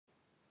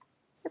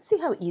Let's see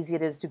how easy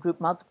it is to group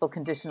multiple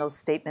conditional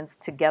statements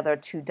together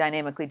to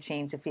dynamically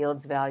change a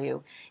field's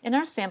value. In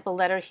our sample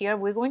letter here,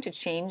 we're going to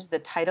change the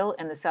title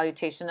and the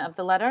salutation of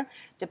the letter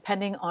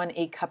depending on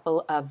a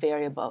couple of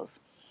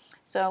variables.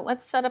 So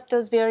let's set up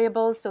those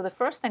variables. So the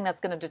first thing that's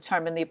going to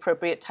determine the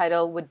appropriate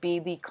title would be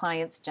the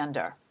client's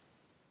gender.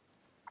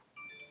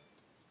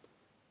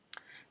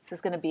 This is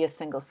going to be a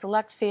single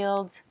select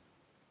field,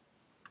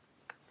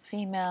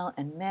 female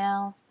and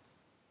male.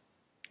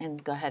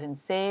 And go ahead and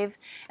save.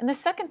 And the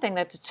second thing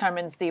that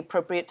determines the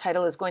appropriate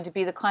title is going to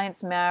be the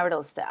client's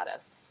marital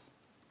status.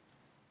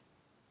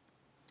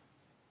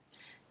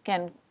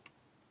 Again,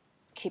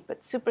 keep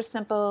it super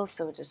simple,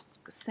 so just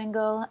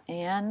single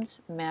and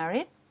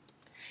married.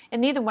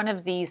 And neither one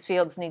of these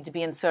fields need to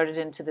be inserted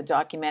into the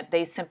document.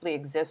 They simply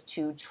exist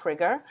to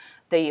trigger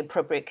the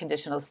appropriate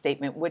conditional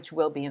statement, which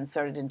will be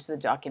inserted into the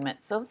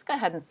document. So let's go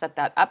ahead and set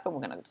that up, and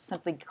we're going to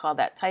simply call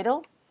that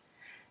title.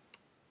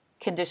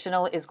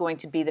 Conditional is going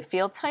to be the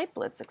field type.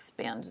 Let's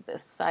expand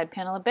this side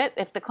panel a bit.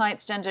 If the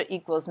client's gender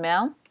equals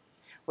male,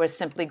 we're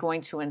simply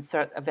going to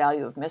insert a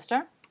value of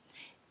Mr.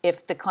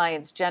 If the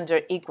client's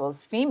gender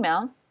equals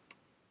female,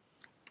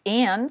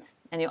 and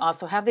you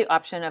also have the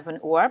option of an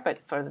or, but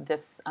for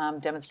this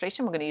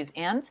demonstration we're going to use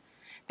and,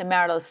 the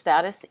marital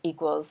status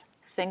equals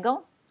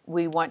single,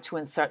 we want to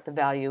insert the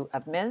value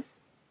of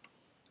Ms.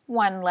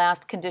 One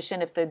last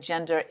condition, if the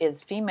gender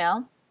is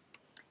female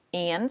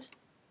and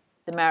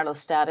the marital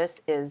status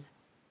is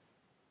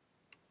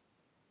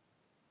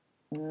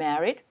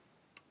married,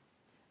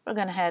 we're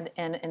going to head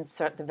and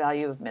insert the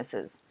value of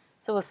Mrs.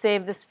 So we'll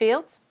save this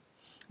field.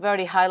 I've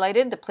already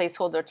highlighted the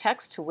placeholder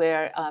text to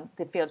where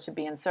the field should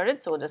be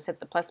inserted, so we'll just hit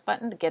the plus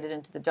button to get it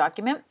into the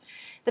document.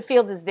 The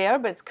field is there,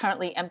 but it's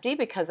currently empty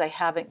because I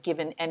haven't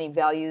given any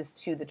values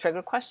to the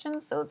trigger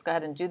questions, so let's go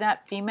ahead and do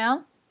that.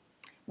 Female,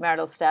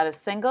 marital status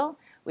single.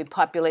 We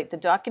populate the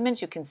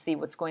document. You can see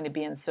what's going to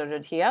be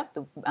inserted here,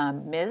 the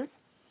Ms.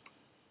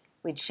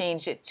 We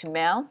change it to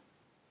male,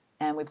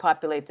 and we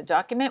populate the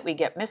document. We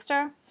get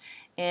Mr.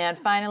 And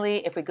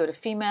finally, if we go to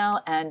female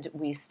and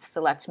we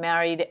select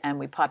married and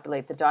we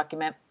populate the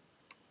document,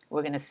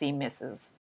 we're going to see Mrs.